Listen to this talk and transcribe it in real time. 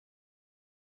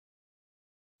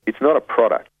It's not a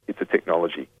product, it's a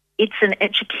technology. It's an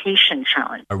education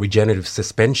challenge. A regenerative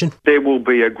suspension. There will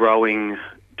be a growing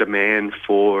demand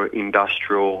for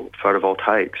industrial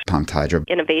photovoltaics. Pumped hydro.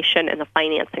 Innovation in the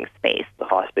financing space. The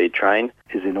high-speed train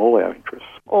is in all our interests.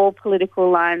 All political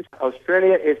lines.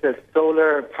 Australia is a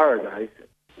solar paradise.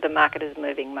 The market is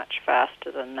moving much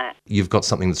faster than that. You've got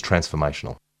something that's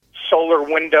transformational. Solar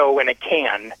window in a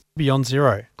can. Beyond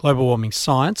Zero, global warming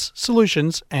science,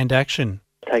 solutions and action.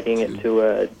 Taking it to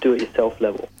a do-it-yourself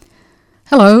level.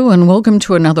 Hello and welcome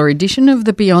to another edition of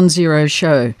the Beyond Zero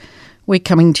show. We're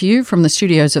coming to you from the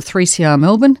studios of 3CR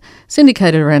Melbourne,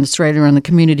 syndicated around Australia on the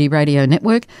Community Radio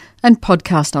Network and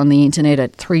podcast on the internet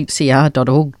at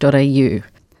 3cr.org.au.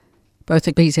 Both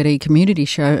the BZE Community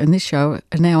Show and this show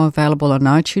are now available on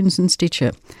iTunes and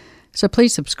Stitcher. So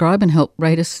please subscribe and help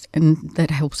rate us, and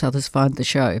that helps others find the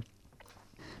show.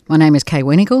 My name is Kay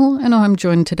Wenigal and I'm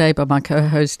joined today by my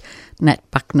co-host Nat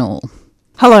Bucknall.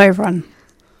 Hello everyone.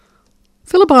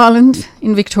 Phillip Island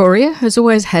in Victoria has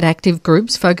always had active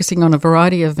groups focusing on a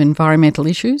variety of environmental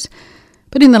issues,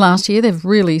 but in the last year they've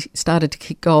really started to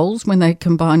kick goals when they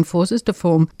combined forces to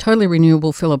form Totally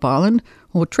Renewable Phillip Island,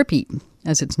 or TRIPI,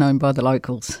 as it's known by the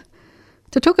locals.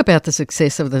 To talk about the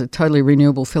success of the Totally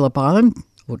Renewable Phillip Island,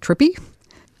 or TRIPI,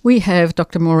 we have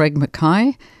Dr. Morag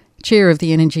Mackay, Chair of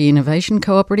the Energy Innovation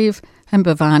Cooperative, and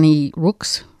Bhavani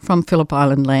Rooks from Phillip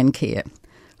Island Landcare.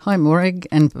 Hi Morag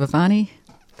and Bhavani.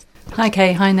 Hi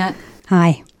Kay, hi Nat.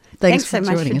 Hi. Thanks so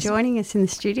much for joining us in the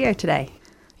studio today.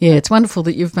 Yeah, it's wonderful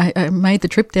that you've made the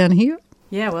trip down here.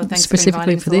 Yeah, well, thanks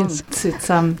specifically for inviting this.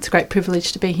 It's a great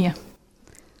privilege to be here.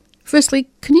 Firstly,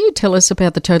 can you tell us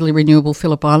about the Totally Renewable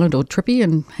Phillip Island, or TRIPI,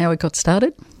 and how it got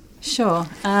started? Sure.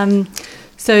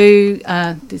 So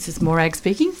this is Morag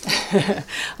speaking.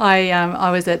 I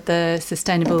was at the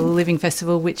Sustainable Living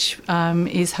Festival, which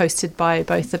is hosted by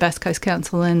both the Bass Coast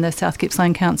Council and the South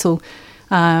Gippsland Council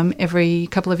every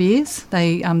couple of years.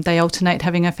 They alternate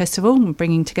having a festival and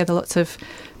bringing together lots of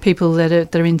people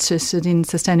that are interested in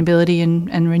sustainability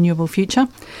and renewable future.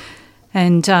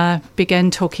 And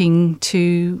began talking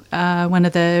to one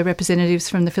of the representatives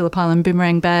from the Phillip Island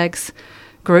Boomerang Bags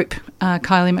group,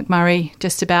 Kylie McMurray,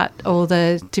 just about all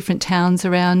the different towns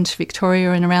around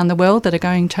Victoria and around the world that are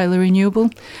going totally renewable,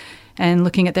 and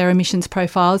looking at their emissions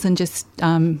profiles and just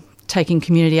taking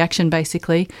community action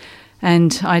basically.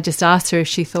 And I just asked her if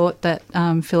she thought that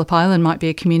Phillip Island might be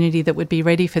a community that would be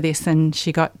ready for this, and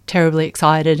she got terribly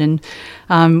excited, and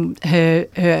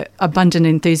her abundant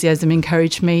enthusiasm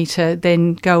encouraged me to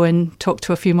then go and talk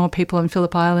to a few more people on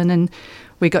Phillip Island, and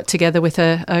we got together with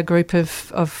a group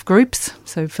of groups,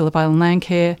 so Phillip Island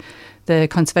Landcare, the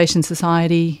Conservation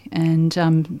Society and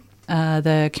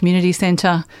the Community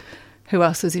Centre. Who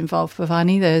else was involved,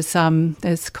 Bhavani?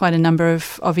 There's quite a number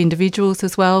of individuals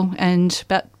as well, and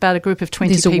about a group of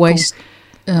 20 people. There's a waste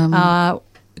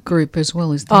group as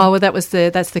well, is there? Oh, well, that's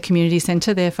the Community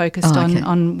Centre. They're focused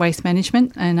on waste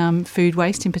management and food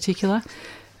waste in particular.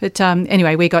 But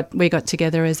anyway, we got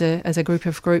together as a group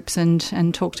of groups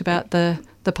and talked about the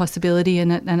possibility,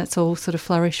 and it's all sort of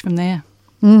flourished from there.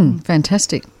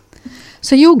 Fantastic.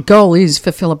 So your goal is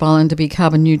for Phillip Island to be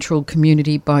carbon neutral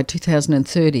community by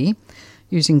 2030,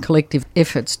 using collective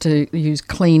efforts to use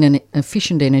clean and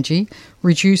efficient energy,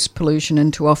 reduce pollution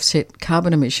and to offset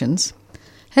carbon emissions.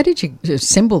 How did you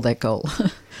assemble that goal?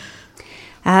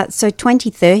 So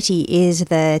 2030 is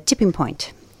the tipping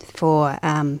point for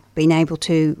being able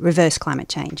to reverse climate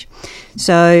change.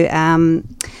 So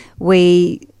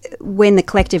when the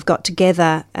collective got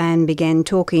together and began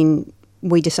talking,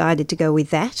 we decided to go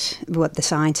with that, what the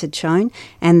science had shown,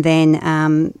 and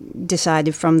then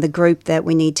decided from the group that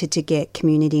we needed to get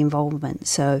community involvement.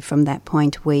 So from that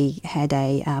point, we had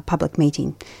a public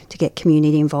meeting to get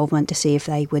community involvement to see if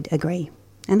they would agree,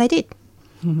 and they did.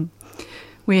 Mm-hmm.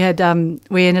 We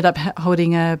ended up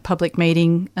holding a public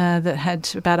meeting that had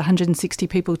about 160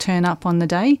 people turn up on the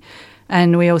day,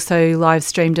 and we also live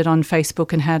streamed it on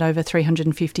Facebook and had over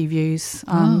 350 views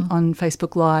on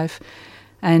Facebook Live.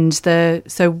 And the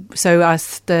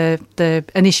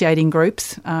initiating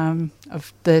groups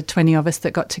of the 20 of us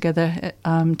that got together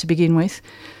to begin with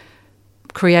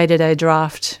created a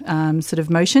draft sort of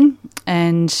motion,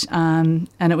 and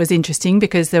it was interesting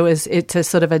because it's a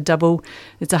sort of a double.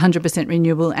 It's 100%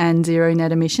 renewable and zero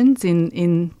net emissions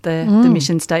in the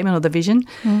mission statement or the vision,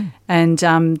 and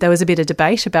there was a bit of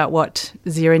debate about what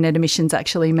zero net emissions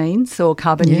actually means, or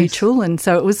carbon neutral, and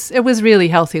so it was really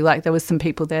healthy. Like, there was some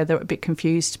people there that were a bit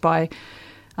confused by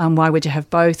why would you have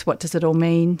both? What does it all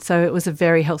mean? So it was a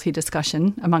very healthy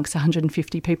discussion amongst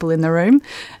 150 people in the room,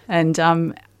 and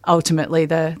ultimately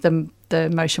the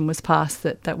motion was passed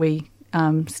that we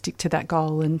stick to that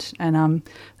goal, and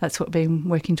that's what we've been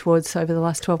working towards over the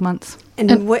last 12 months.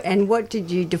 And what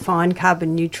did you define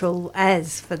carbon neutral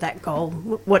as for that goal?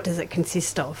 What does it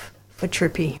consist of for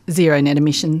Trippy? Zero net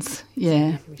emissions.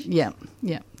 Yeah.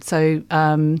 So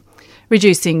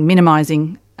reducing,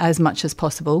 minimising as much as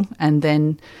possible, and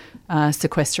then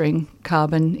sequestering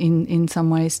carbon in some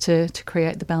ways to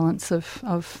create the balance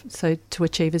to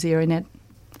achieve a zero net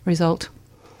result.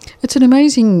 It's an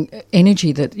amazing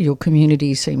energy that your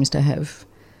community seems to have.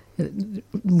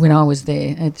 When I was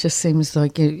there, it just seems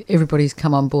like everybody's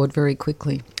come on board very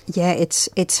quickly. Yeah,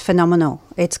 it's phenomenal.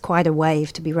 It's quite a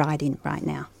wave to be riding right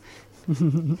now.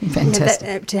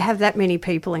 Fantastic. To have that many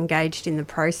people engaged in the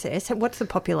process. What's the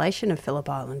population of Phillip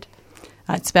Island?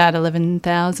 It's about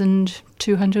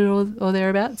 11,200 or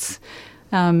thereabouts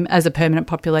as a permanent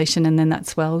population, and then that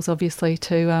swells obviously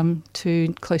to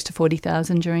close to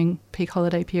 40,000 during peak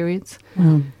holiday periods.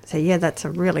 So yeah, that's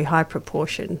a really high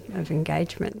proportion of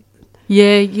engagement.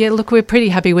 Yeah. Look, we're pretty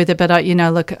happy with it, but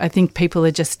I think people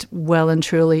are just well and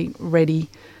truly ready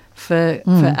for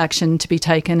action to be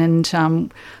taken,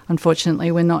 and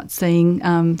unfortunately we're not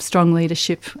seeing strong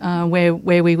leadership where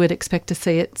we would expect to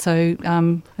see it. So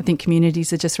I think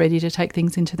communities are just ready to take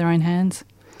things into their own hands.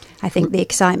 I think the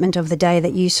excitement of the day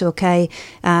that you saw, Kay,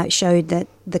 showed that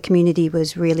the community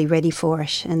was really ready for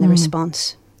it, and the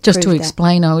response. Just to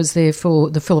explain, I was there for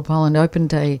the Phillip Island Open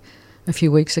Day a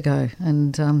few weeks ago,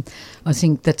 and I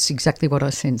think that's exactly what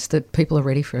I sensed, that people are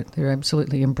ready for it. They're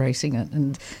absolutely embracing it,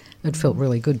 and it felt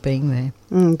really good being there.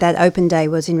 That open day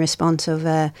was in response of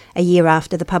a year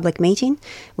after the public meeting.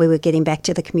 We were getting back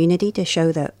to the community to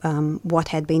show that what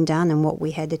had been done and what we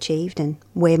had achieved, and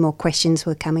where more questions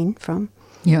were coming from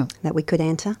that we could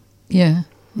answer. Yeah.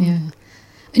 And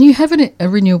you have a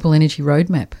renewable energy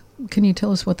roadmap. Can you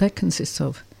tell us what that consists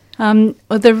of? Well,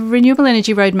 the Renewable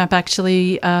Energy Roadmap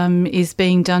actually is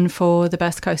being done for the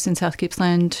Bass Coast and South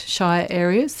Gippsland Shire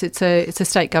areas. It's a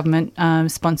state government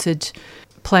sponsored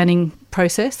planning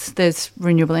process. There's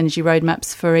renewable energy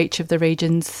roadmaps for each of the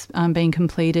regions being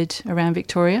completed around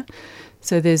Victoria.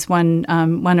 So there's one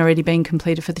already being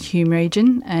completed for the Hume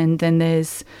region, and then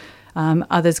there's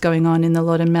others going on in the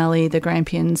Loddon Mallee, the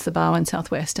Grampians, the Barwon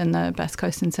Southwest and the Bass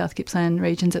Coast and South Gippsland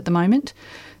regions at the moment.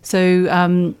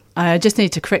 So I just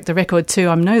need to correct the record too.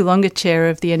 I'm no longer chair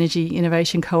of the Energy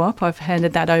Innovation Co-op. I've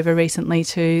handed that over recently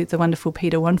to the wonderful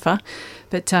Peter Wonfer.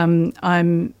 But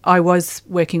I was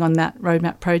working on that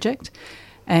roadmap project,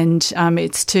 and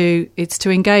it's to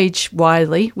engage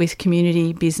widely with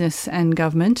community, business and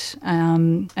government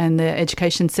and the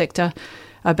education sector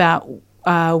about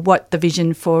what the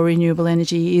vision for renewable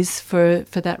energy is for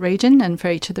that region and for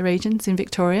each of the regions in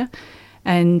Victoria.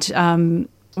 And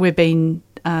we've been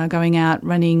going out,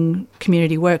 running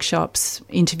community workshops,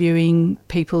 interviewing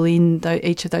people in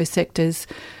each of those sectors,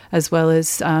 as well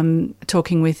as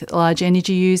talking with large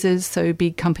energy users, so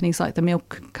big companies like the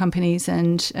milk companies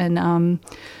and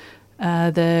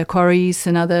the quarries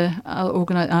and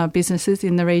other businesses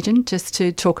in the region, just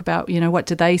to talk about, what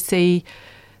do they see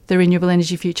the renewable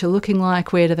energy future looking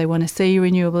like? Where do they want to see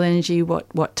renewable energy?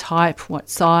 What type? What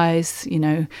size?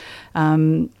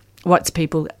 What's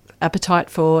people appetite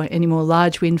for? Any more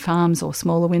large wind farms or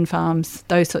smaller wind farms?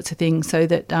 Those sorts of things, so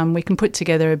that we can put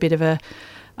together a bit of a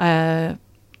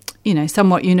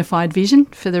somewhat unified vision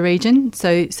for the region,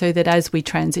 so that as we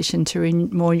transition to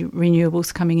more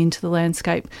renewables coming into the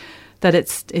landscape, that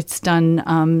it's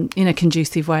done in a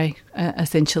conducive way,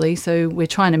 essentially. So we're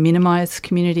trying to minimise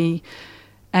community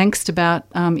angst about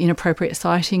inappropriate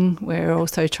siting. We're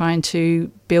also trying to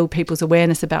build people's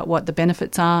awareness about what the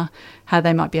benefits are, how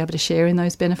they might be able to share in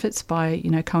those benefits by,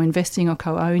 co-investing or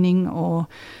co-owning, or,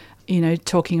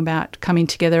 talking about coming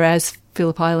together as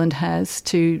Phillip Island has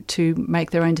to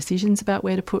make their own decisions about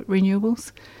where to put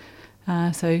renewables.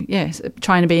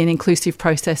 Trying to be an inclusive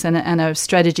process and a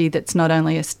strategy that's not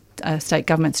only a state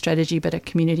government strategy but a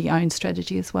community-owned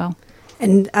strategy as well.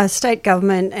 And are state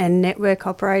government and network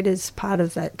operators part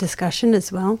of that discussion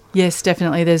as well? Yes,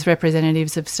 definitely. There's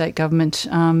representatives of state government,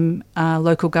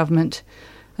 local government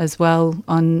as well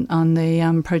on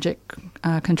the project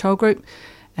control group,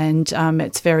 and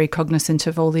it's very cognisant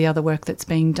of all the other work that's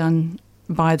being done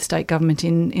by the state government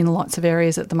in lots of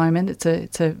areas at the moment.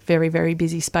 It's a very, very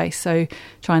busy space, so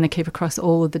trying to keep across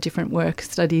all of the different work,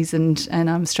 studies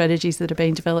and strategies that are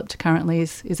being developed currently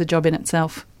is a job in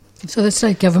itself. So the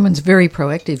state government's very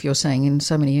proactive, you're saying, in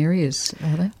so many areas,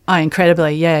 are they?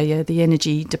 Incredibly, yeah. The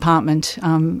energy department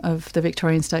of the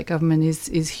Victorian state government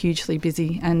is hugely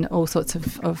busy, and all sorts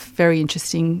of very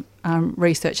interesting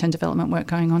research and development work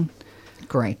going on.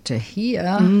 Great to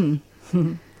hear.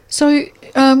 So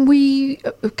we,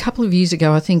 a couple of years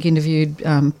ago, I think, interviewed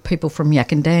people from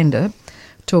Yackandandah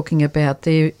talking about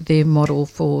their model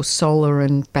for solar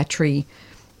and battery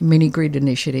mini-grid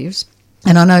initiatives.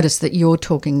 And I noticed that you're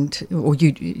talking to, or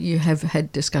you have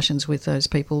had discussions with those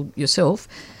people yourself.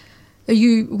 Are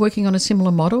you working on a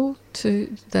similar model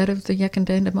to that of the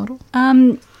Yackandandah model?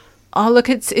 Look,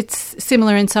 it's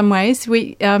similar in some ways.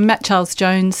 Matt Charles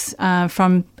Jones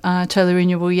from Totally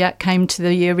Renewable Yak came to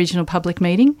the original public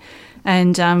meeting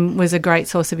and was a great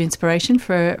source of inspiration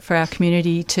for our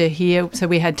community to hear. So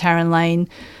we had Taryn Lane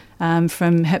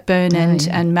from Hepburn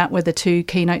and Matt were the two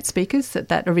keynote speakers at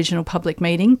that original public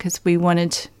meeting, because we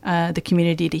wanted the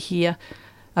community to hear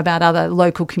about other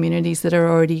local communities that are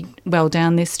already well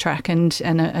down this track and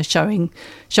are showing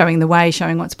the way,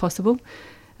 showing what's possible.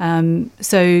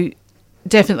 So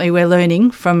definitely we're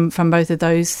learning from both of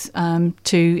those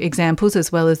two examples,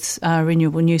 as well as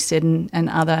Renewable Newstead and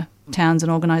other towns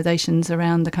and organisations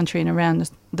around the country and around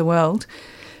the world.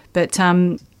 But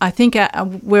I think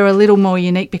we're a little more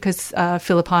unique because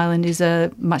Phillip Island is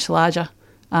a much larger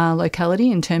locality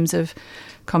in terms of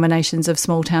combinations of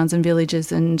small towns and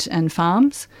villages and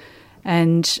farms.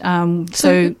 And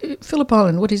so Phillip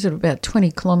Island, what is it, about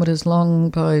 20 kilometres long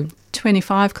by...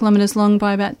 25 kilometres long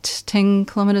by about 10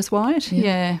 kilometres wide.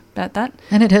 Yeah, about that.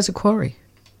 And it has a quarry.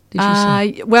 Did you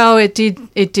say? Well, it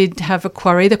did have a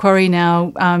quarry. The quarry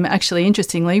now, actually,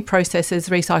 interestingly, processes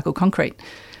recycled concrete,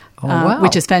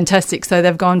 which is fantastic. So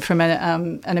they've gone from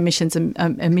an emissions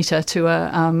emitter to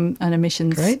an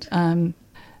emissions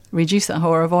reducer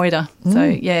or avoider.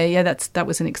 So that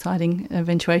was an exciting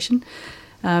eventuation.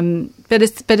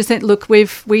 But look,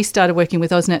 we started working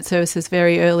with AusNet Services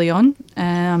very early on,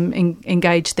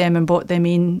 engaged them and brought them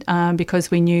in because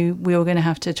we knew we were going to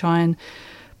have to try and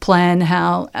plan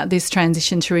how this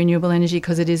transition to renewable energy,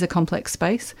 because it is a complex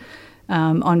space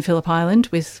on Phillip Island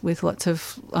with lots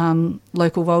of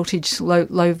local voltage,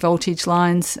 low voltage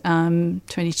lines,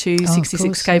 22,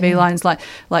 66 kV lines.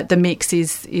 Like the mix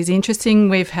is interesting.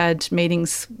 We've had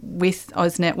meetings with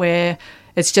AusNet where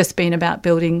it's just been about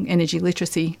building energy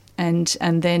literacy and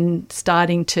then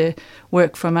starting to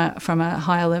work from a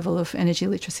higher level of energy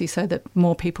literacy so that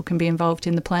more people can be involved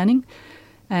in the planning.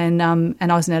 And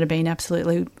AusNet have been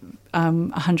absolutely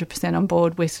 100% on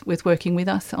board with working with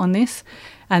us on this,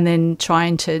 and then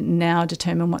trying to now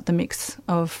determine what the mix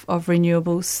of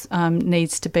renewables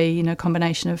needs to be, a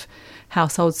combination of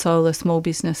household solar, small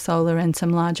business solar and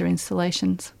some larger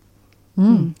installations.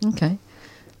 Okay.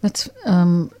 That's...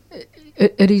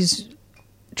 It is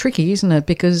tricky, isn't it?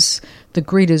 Because the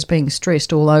grid is being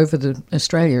stressed all over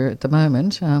Australia at the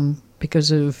moment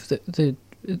because of the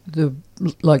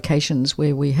locations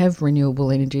where we have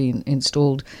renewable energy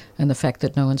installed and the fact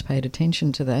that no one's paid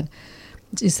attention to that.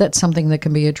 Is that something that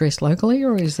can be addressed locally,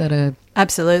 or is that a...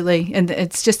 Absolutely, and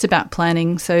it's just about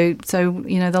planning. So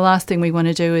the last thing we want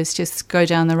to do is just go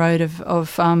down the road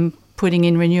of putting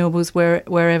in renewables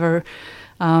wherever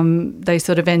they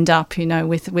sort of end up,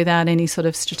 without any sort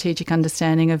of strategic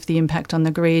understanding of the impact on the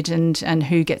grid and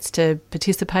who gets to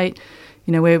participate.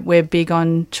 We're big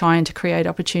on trying to create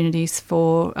opportunities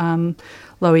for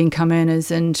low-income earners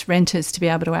and renters to be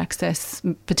able to access,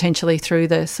 potentially through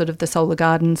the sort of the solar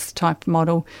gardens type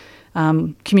model,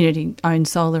 community-owned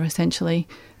solar essentially.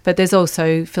 But there's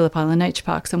also Phillip Island Nature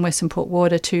Parks and Western Port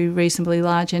Water, two reasonably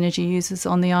large energy users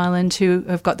on the island who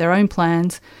have got their own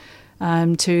plans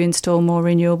to install more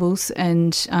renewables,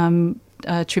 and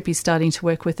Trippy's starting to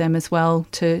work with them as well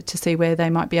to see where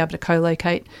they might be able to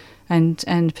co-locate and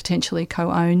potentially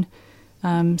co-own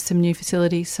some new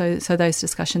facilities. So those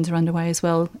discussions are underway as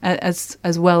well as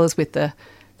with the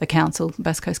council.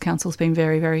 Bass Coast Council's been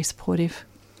very, very supportive.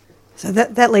 So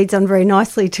that leads on very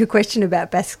nicely to a question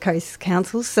about Bass Coast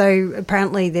Council. So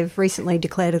apparently they've recently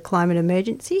declared a climate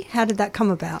emergency. How did that come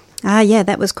about? Yeah,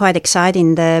 that was quite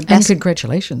exciting. And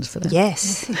congratulations for that.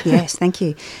 Yes, thank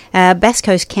you. Bass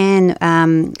Coast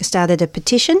CAN started a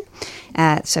petition.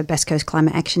 So Bass Coast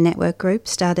Climate Action Network Group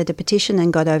started a petition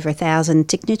and got over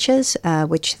 1,000 signatures,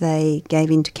 which they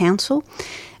gave into council.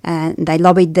 They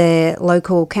lobbied their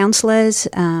local councillors,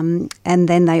 and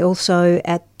then they also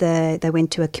they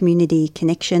went to a community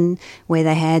connection where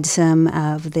they had some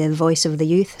of the voice of the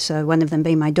youth. So one of them,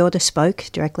 being my daughter, spoke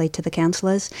directly to the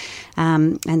councillors,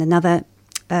 and another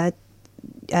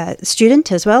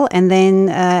student as well. And then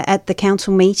at the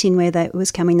council meeting where that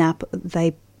was coming up,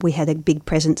 we had a big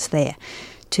presence there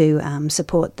to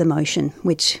support the motion,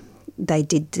 which they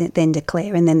did then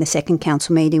declare. And then the second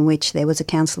council meeting, which there was a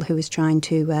councillor who was trying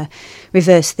to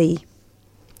reverse the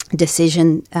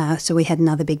decision. So we had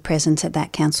another big presence at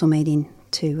that council meeting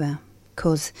to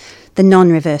cause the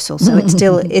non-reversal. So it's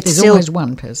still There's still always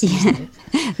one person. Yeah,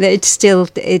 it's still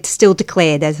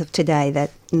declared as of today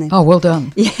that. Oh, well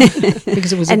done. Yeah,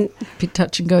 because it was a bit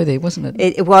touch and go there, wasn't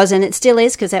it? It was, and it still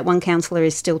is, because that one councillor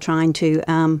is still trying to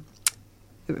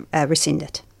rescind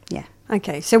it. Yeah.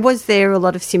 Okay, so was there a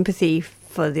lot of sympathy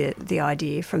for the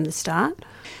idea from the start?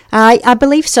 I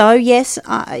believe so, yes.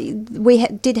 We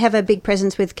did have a big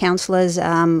presence with councillors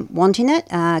wanting it,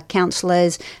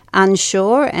 councillors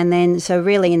unsure, and then so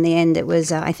really in the end it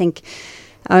was, I think,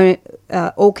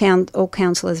 all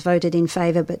councillors voted in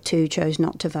favour, but 2 chose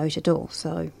not to vote at all.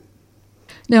 So.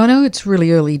 Now, I know it's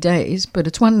really early days, but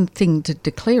it's one thing to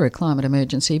declare a climate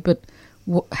emergency, but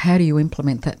how do you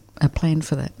implement a plan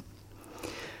for that?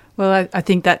 Well, I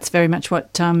think that's very much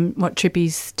what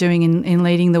Trippy's doing in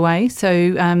leading the way.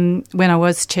 So when I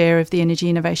was chair of the Energy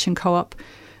Innovation Co-op,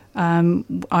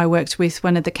 I worked with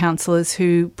one of the councillors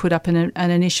who put up an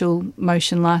initial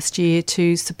motion last year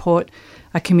to support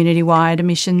a community-wide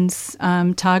emissions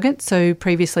target. So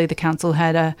previously the council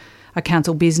had a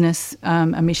council business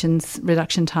emissions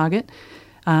reduction target.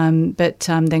 But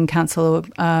then Councillor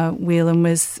Whelan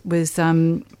was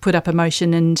put up a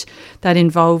motion, and that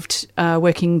involved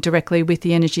working directly with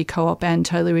the Energy Co-op and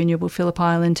Totally Renewable Phillip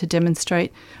Island to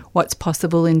demonstrate what's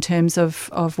possible in terms of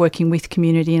working with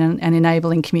community and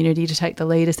enabling community to take the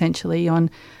lead essentially on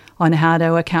how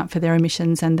to account for their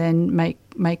emissions and then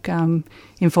make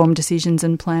informed decisions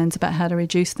and plans about how to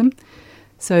reduce them.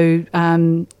 So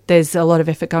there's a lot of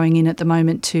effort going in at the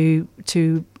moment to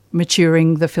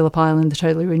maturing the Phillip Island, the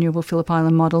Totally Renewable Phillip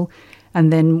Island model,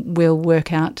 and then we'll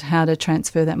work out how to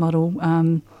transfer that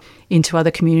model into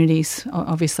other communities.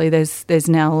 Obviously, there's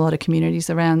now a lot of communities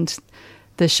around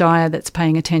the Shire that's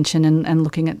paying attention and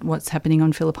looking at what's happening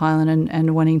on Phillip Island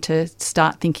and wanting to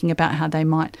start thinking about how they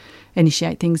might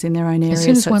initiate things in their own areas. As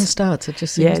soon as one starts, it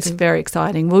just seems it's very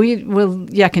exciting. Well,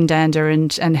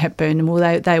 Yackandandah and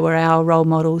Hepburn, they were our role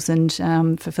models and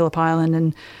for Phillip Island,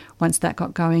 and once that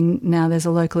got going, now there's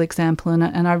a local example,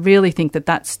 and I really think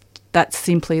that's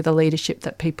simply the leadership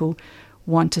that people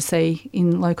want to see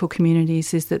in local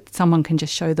communities, is that someone can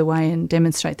just show the way and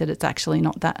demonstrate that it's actually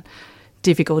not that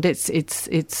difficult.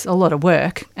 It's a lot of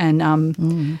work,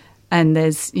 and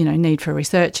there's need for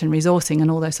research and resourcing and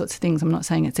all those sorts of things. I'm not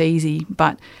saying it's easy,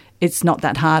 but it's not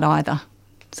that hard either.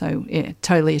 So yeah,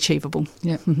 totally achievable.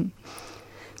 Yeah.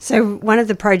 So one of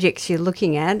the projects you're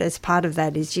looking at as part of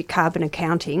that is your carbon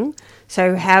accounting.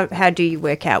 So how do you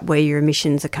work out where your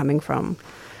emissions are coming from?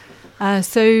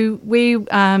 So we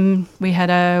had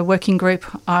a working group.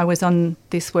 I was on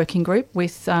this working group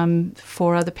with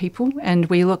 4 other people, and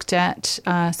we looked at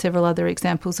several other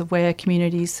examples of where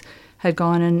communities had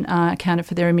gone and accounted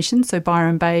for their emissions. So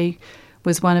Byron Bay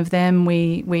was one of them.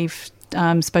 We've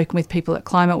spoken with people at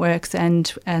ClimateWorks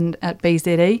and at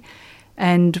BZE.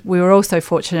 And we were also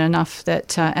fortunate enough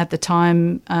that at the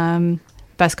time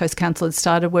Bass Coast Council had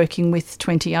started working with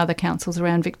 20 other councils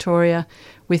around Victoria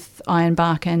with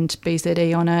Ironbark and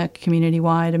BZE on a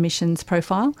community-wide emissions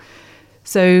profile.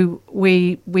 So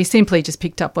we simply just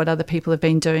picked up what other people have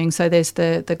been doing. So there's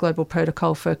the Global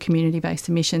Protocol for Community-Based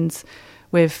Emissions.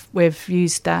 We've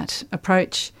used that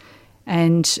approach.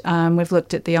 And we've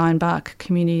looked at the Ironbark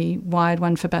community-wide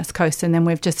one for Bass Coast, and then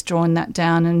we've just drawn that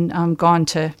down and gone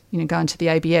to the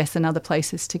ABS and other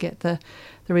places to get the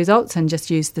results, and just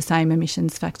used the same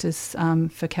emissions factors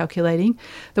for calculating.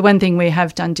 The one thing we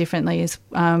have done differently is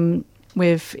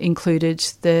we've included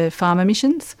the farm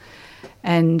emissions,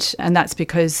 and that's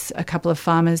because a couple of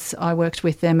farmers, I worked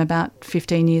with them about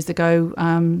 15 years ago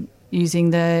using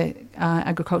the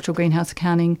agricultural greenhouse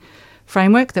accounting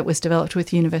framework that was developed with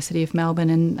the University of Melbourne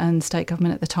and state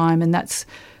government at the time, and that's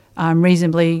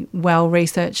reasonably well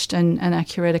researched and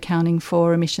accurate accounting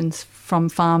for emissions from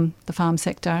the farm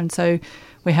sector. And so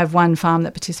we have one farm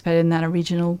that participated in that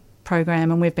original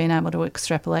program, and we've been able to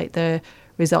extrapolate the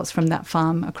results from that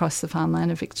farm across the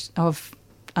farmland of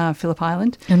Phillip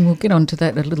Island. And we'll get on to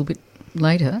that a little bit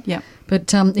later. Yeah.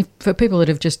 But for people that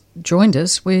have just joined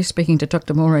us, we're speaking to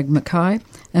Dr. Morag Mackay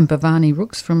and Bhavani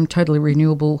Rooks from Totally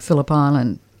Renewable Phillip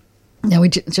Island. Now, we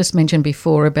just mentioned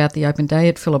before about the open day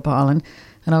at Phillip Island,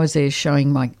 and I was there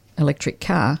showing my electric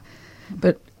car,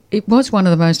 but it was one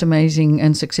of the most amazing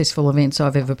and successful events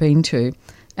I've ever been to,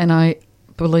 and I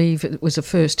believe it was a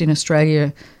first in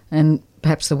Australia and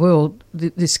perhaps the world,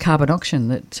 this carbon auction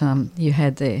that you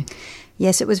had there.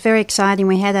 Yes, it was very exciting.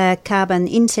 We had a carbon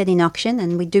insetting auction,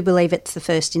 and we do believe it's the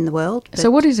first in the world.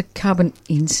 So what is a carbon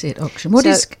inset auction? What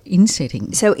is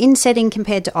insetting? So insetting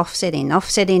compared to offsetting.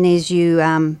 Offsetting is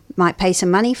you might pay some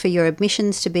money for your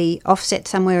emissions to be offset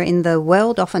somewhere in the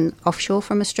world, often offshore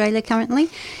from Australia currently.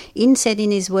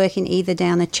 Insetting is working either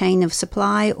down a chain of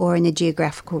supply or in a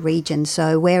geographical region.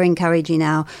 So we're encouraging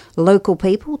our local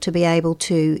people to be able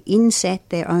to inset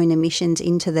their own emissions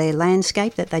into their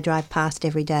landscape that they drive past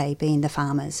every day, being the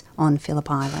farmers on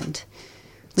Phillip Island.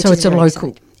 So it's a local.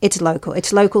 Exciting. It's local.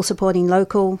 It's local supporting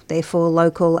local. Therefore,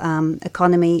 local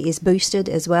economy is boosted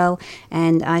as well.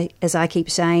 And as I keep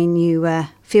saying, you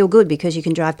feel good because you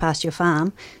can drive past your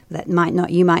farm that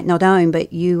you might not own,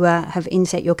 but you have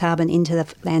inset your carbon into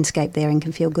the landscape there and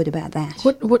can feel good about that.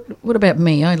 What about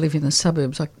me? I live in the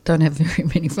suburbs. I don't have very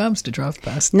many farms to drive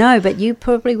past. No, but you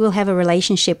probably will have a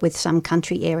relationship with some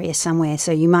country area somewhere.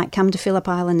 So you might come to Phillip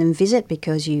Island and visit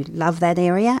because you love that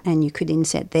area and you could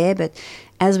inset there. But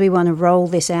as we want to roll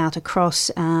this out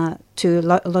across to a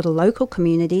lot of local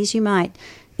communities, you might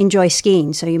enjoy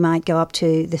skiing. So you might go up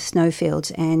to the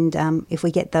snowfields, and if we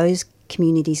get those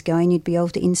communities going, you'd be able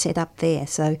to inset up there.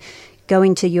 So go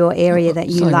into your area that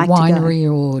you like to go.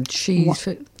 Winery or cheese.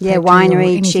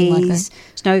 Winery, cheese, like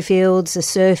snowfields, the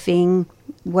surfing,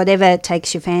 whatever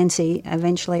takes your fancy.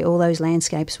 Eventually all those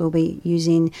landscapes will be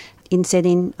using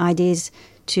insetting ideas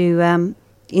to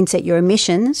inset your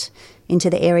emissions into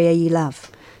the area you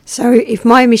love. So if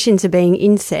my emissions are being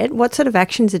inset, what sort of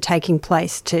actions are taking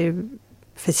place to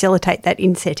facilitate that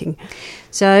insetting?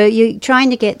 So you're trying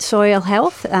to get soil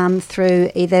health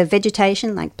through either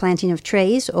vegetation, like planting of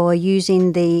trees, or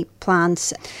using the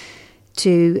plants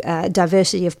to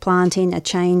diversity of planting, a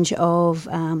change of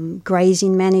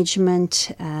grazing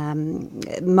management,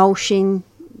 mulching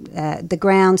the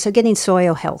ground, so getting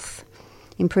soil health,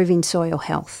 improving soil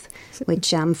health. Which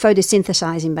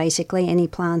photosynthesising, basically. Any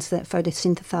plants that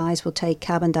photosynthesize will take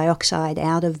carbon dioxide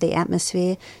out of the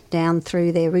atmosphere down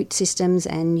through their root systems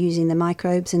and using the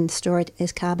microbes and store it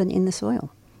as carbon in the soil.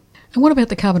 And what about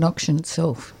the carbon auction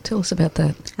itself? Tell us about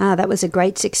that. That was a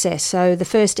great success. So the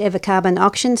first ever carbon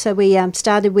auction. So we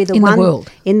started with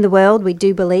in the world, we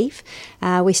do believe.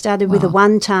 We started with a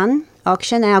 1 tonne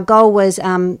auction. Our goal was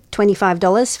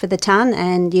 $25 for the tonne,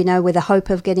 and with a hope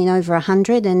of getting over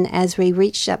 100. And as we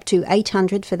reached up to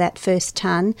 800 for that first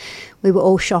tonne, we were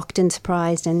all shocked and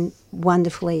surprised and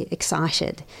wonderfully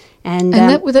excited. And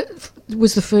that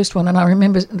was the first one, and I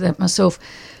remember that myself.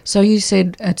 So you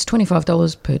said it's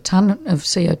 $25 per tonne of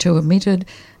CO2 emitted,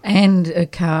 and a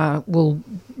car will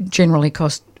generally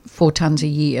cost 4 tonnes a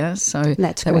year. So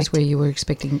that was where you were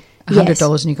expecting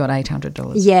 $100 and you got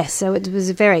 $800. Yes, so it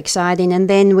was very exciting. And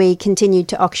then we continued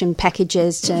to auction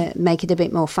packages to make it a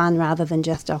bit more fun rather than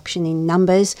just auctioning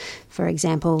numbers. For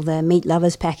example, the Meat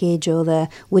Lovers package or the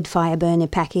Wood Fire Burner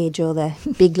package or the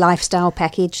Big Lifestyle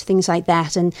package, things like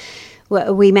that. And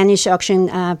we managed to auction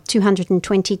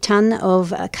 220 tonne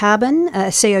of carbon,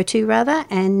 CO2 rather,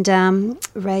 and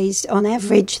raised on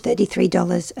average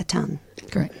 $33 a tonne.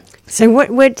 Great. So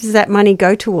where does that money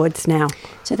go towards now?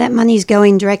 So that money is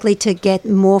going directly to get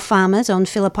more farmers on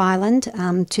Phillip Island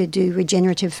to do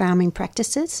regenerative farming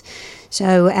practices.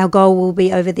 So our goal will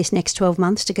be over this next 12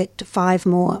 months to get to 5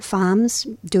 more farms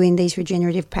doing these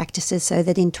regenerative practices, so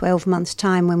that in 12 months'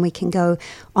 time, when we can go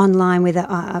online with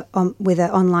an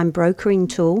online brokering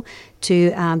tool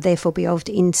to therefore be able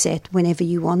to inset whenever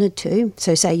you wanted to.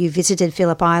 So say you visited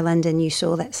Phillip Island and you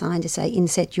saw that sign to say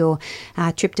inset your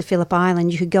trip to Phillip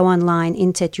Island, you could go online,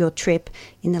 inset your trip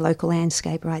in the local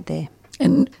landscape right there.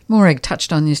 And Morag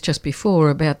touched on this just before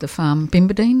about the farm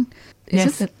Bimbadeen.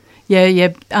 Yes.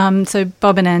 Yeah. So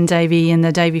Bob and Ann Davey and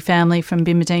the Davey family from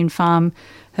Bimbadeen Farm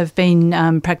have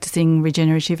been practising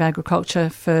regenerative agriculture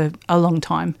for a long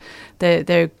time.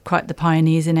 They're quite the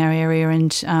pioneers in our area,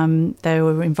 and they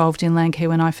were involved in Landcare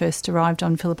when I first arrived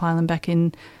on Phillip Island back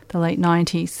in the late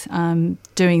 90s,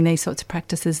 doing these sorts of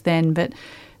practices then. But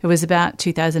it was about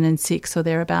 2006 or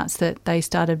thereabouts that they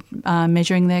started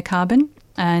measuring their carbon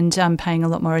and paying a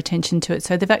lot more attention to it.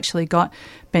 So they've actually got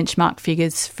benchmark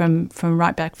figures from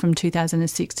right back from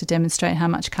 2006 to demonstrate how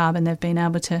much carbon they've been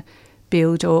able to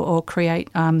build or create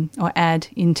or add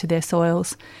into their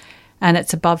soils. And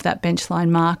it's above that benchline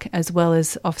mark, as well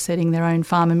as offsetting their own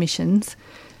farm emissions,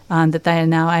 that they are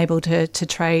now able to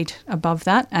trade above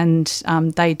that. And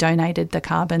they donated the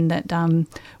carbon that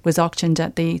was auctioned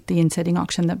at the insetting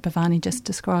auction that Bhavani just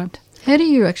described. How do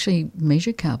you actually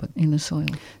measure carbon in the soil?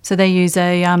 So they use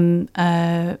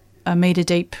a metre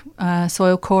deep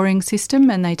soil coring system,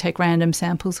 and they take random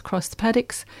samples across the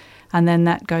paddocks. and then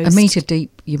that goes a metre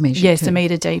deep. You measure? Yes, too. a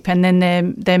metre deep, and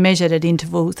then they're measured at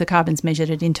intervals. The carbon's measured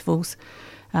at intervals.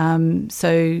 Down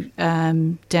to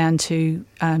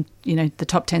the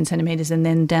top 10 centimetres, and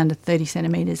then down to 30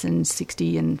 centimetres and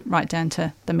 60, and right down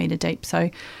to the metre deep. So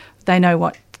they know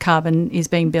what carbon is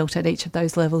being built at each of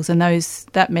those levels, and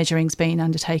that measuring's been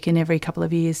undertaken every couple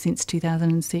of years since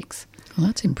 2006. Well,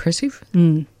 that's impressive.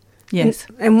 Yes.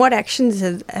 And what actions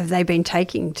have they been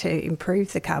taking to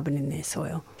improve the carbon in their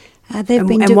soil?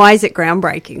 Why is it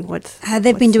groundbreaking?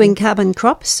 They've been doing carbon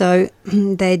crops, so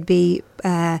they'd be.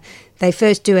 They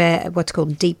first do what's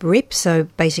called deep rip, so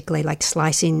basically like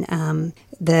slicing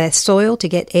the soil to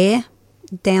get air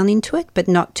down into it, but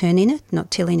not turning it,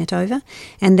 not tilling it over.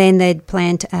 And then they'd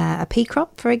plant a pea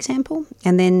crop, for example,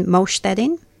 and then mulch that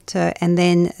in. So, and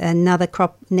then another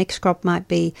crop, next crop might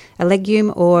be a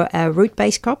legume or a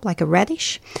root-based crop like a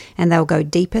radish, and they'll go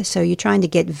deeper. So you're trying to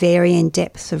get varying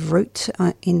depths of roots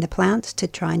in the plants to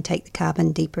try and take the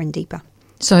carbon deeper and deeper.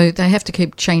 So they have to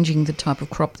keep changing the type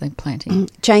of crop they're planting?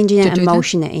 Changing it and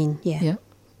mulching it in, yeah. Yeah.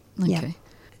 Okay. Yeah.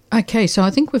 Okay, so I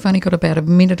think we've only got about a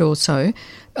minute or so.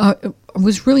 I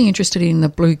was really interested in the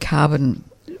blue carbon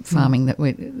farming that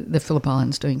the Phillip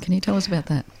Island's doing. Can you tell us about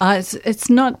that? It's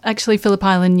not actually Phillip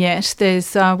Island yet.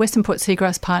 There's Western Port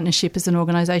Seagrass Partnership is an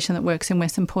organisation that works in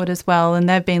Western Port as well, and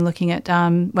they've been looking at,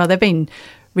 they've been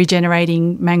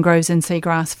regenerating mangroves and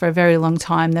seagrass for a very long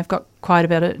time. They've got quite a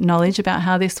bit of knowledge about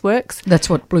how this works. That's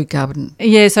what blue carbon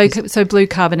is. So blue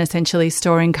carbon essentially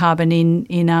storing carbon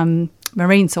in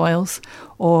marine soils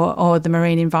or the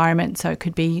marine environment. So it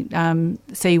could be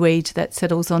seaweed that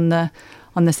settles on the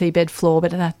seabed floor,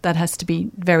 but that has to be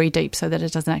very deep so that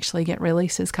it doesn't actually get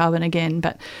released as carbon again.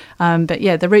 But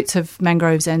the roots of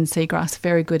mangroves and seagrass are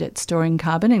very good at storing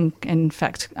carbon, and in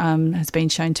fact has been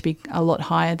shown to be a lot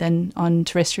higher than on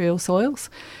terrestrial soils.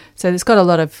 So there's got a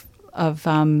lot of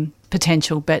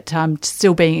potential, but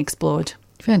still being explored.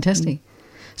 Fantastic.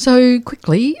 So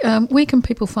quickly, where can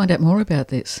people find out more about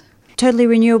this? Totally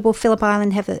Renewable Phillip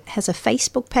Island has a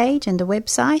Facebook page and a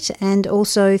website, and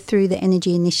also through the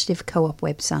Energy Initiative Co-op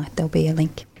website there'll be a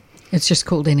link. It's just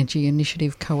called Energy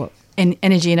Initiative Co-op.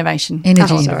 Energy Innovation.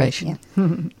 Innovation.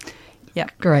 Yeah. Yeah.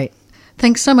 Great.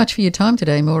 Thanks so much for your time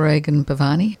today, Morag and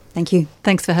Bhavani. Thank you.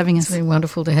 Thanks for having us. It's been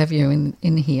wonderful to have you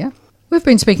in here. We've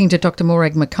been speaking to Dr.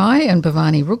 Morag Mackay and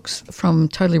Bhavani Rooks from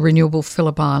Totally Renewable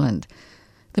Phillip Island.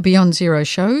 The Beyond Zero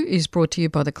show is brought to you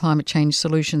by the Climate Change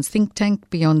Solutions think tank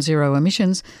Beyond Zero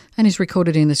Emissions, and is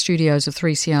recorded in the studios of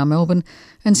 3CR Melbourne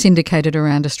and syndicated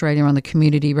around Australia on the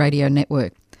Community Radio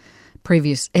Network.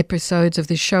 Previous episodes of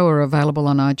this show are available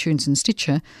on iTunes and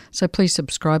Stitcher, so please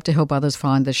subscribe to help others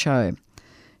find the show.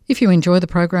 If you enjoy the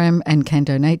program and can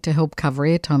donate to help cover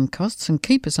airtime costs and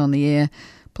keep us on the air,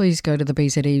 please go to the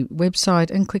BZE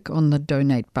website and click on the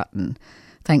donate button.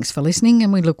 Thanks for listening,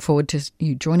 and we look forward to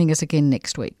you joining us again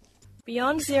next week.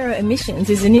 Beyond Zero Emissions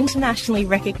is an internationally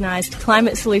recognised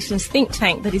climate solutions think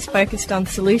tank that is focused on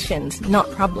solutions,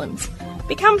 not problems.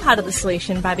 Become part of the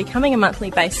solution by becoming a monthly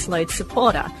baseload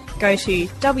supporter. Go to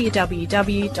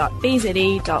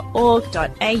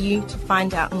www.bze.org.au to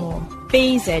find out more.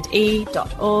 bze.org.au.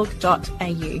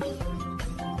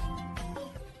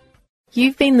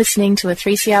 You've been listening to a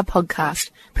 3CR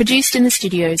podcast, produced in the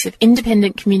studios of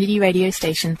independent community radio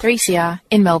station 3CR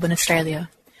in Melbourne, Australia.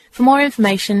 For more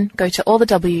information, go to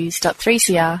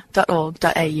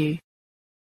allthews.3cr.org.au.